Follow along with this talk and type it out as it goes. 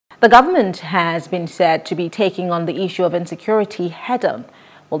The government has been said to be taking on the issue of insecurity head-on.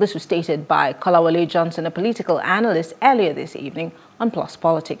 Well, this was stated by Kolawole Johnson, a political analyst, earlier this evening on Plus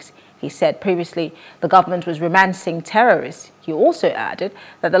Politics. He said previously the government was romancing terrorists. He also added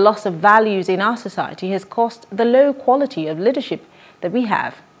that the loss of values in our society has caused the low quality of leadership that we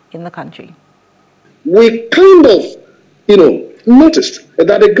have in the country. We kind of, noticed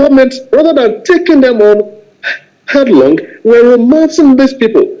that the government, rather than taking them on headlong, were romancing these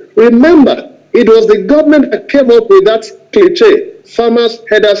people. Remember, it was the government that came up with that cliche, farmers,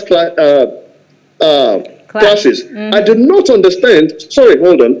 headers, clashes. I do not understand,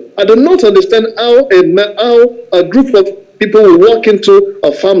 I do not understand how a group of people will walk into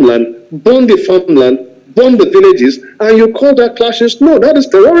a farmland, burn the farmland, burn the villages, and you call that clashes? No, that is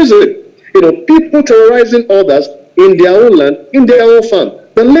terrorism. People terrorizing others in their own land, in their own farm.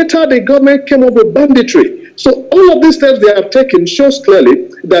 Then later the government came up with banditry. So all of these steps they have taken shows clearly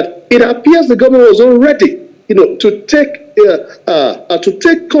that it appears the government was already, to take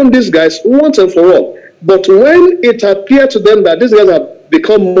on these guys once and for all. But when it appeared to them that these guys have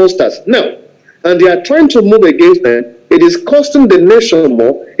become monsters now, and they are trying to move against them, it is costing the nation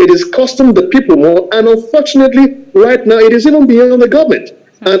more, it is costing the people more, and unfortunately, right now, it is even beyond the government.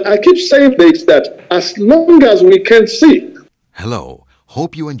 And I keep saying this, that as long as we can see. Hello,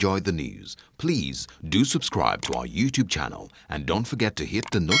 hope you enjoyed the news. Please do subscribe to our YouTube channel and don't forget to hit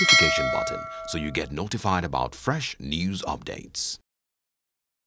the notification button so you get notified about fresh news updates.